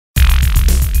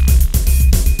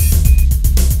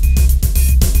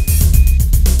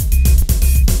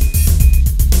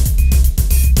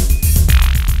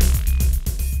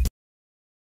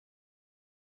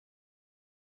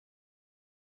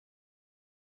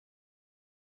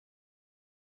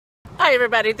Hi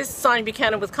everybody, this is Sonya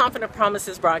Buchanan with Confident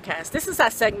Promises Broadcast. This is our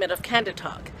segment of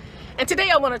CandidTalk. And today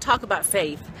I want to talk about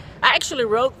faith. I actually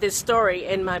wrote this story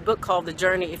in my book called The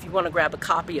Journey if you want to grab a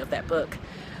copy of that book.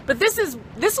 But this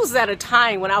was at a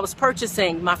time when I was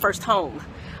purchasing my first home.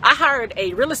 I hired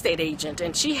a real estate agent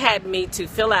and she had me to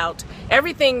fill out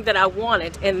everything that I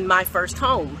wanted in my first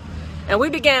home. And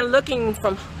we began looking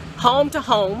from home to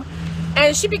home,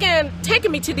 and she began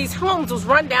taking me to these homes. It was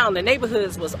run down, the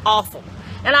neighborhoods was awful.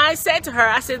 And I said to her,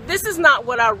 I said, this is not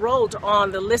what I wrote on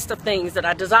the list of things that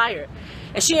I desired.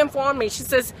 And she informed me, she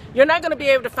says, you're not going to be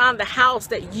able to find the house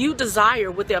that you desire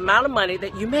with the amount of money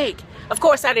that you make. Of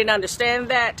course, I didn't understand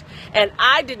that, and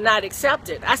I did not accept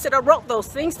it. I said, I wrote those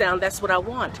things down, that's what I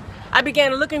want. I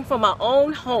began looking for my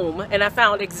own home, and I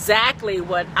found exactly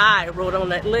what I wrote on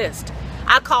that list.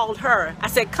 I called her, I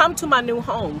said, come to my new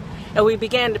home, and we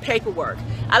began the paperwork.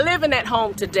 I live in that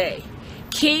home today.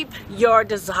 Keep your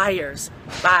desires.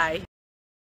 Bye.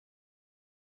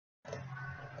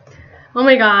 Oh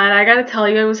my god, I gotta tell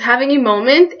you, I was having a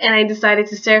moment and I decided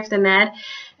to surf the net,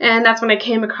 and that's when I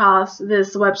came across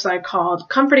this website called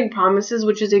Comforting Promises,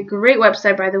 which is a great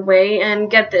website, by the way.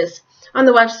 And get this, on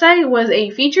the website was a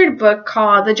featured book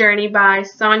called The Journey by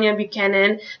Sonya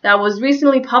Buchanan that was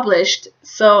recently published.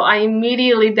 So I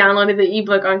immediately downloaded the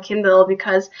ebook on Kindle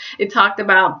because it talked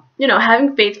about,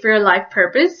 having faith for your life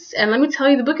purpose. And let me tell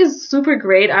you, the book is super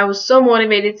great. I was so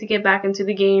motivated to get back into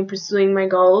the game, pursuing my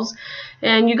goals.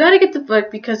 And you gotta get the book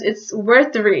because it's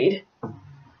worth the read.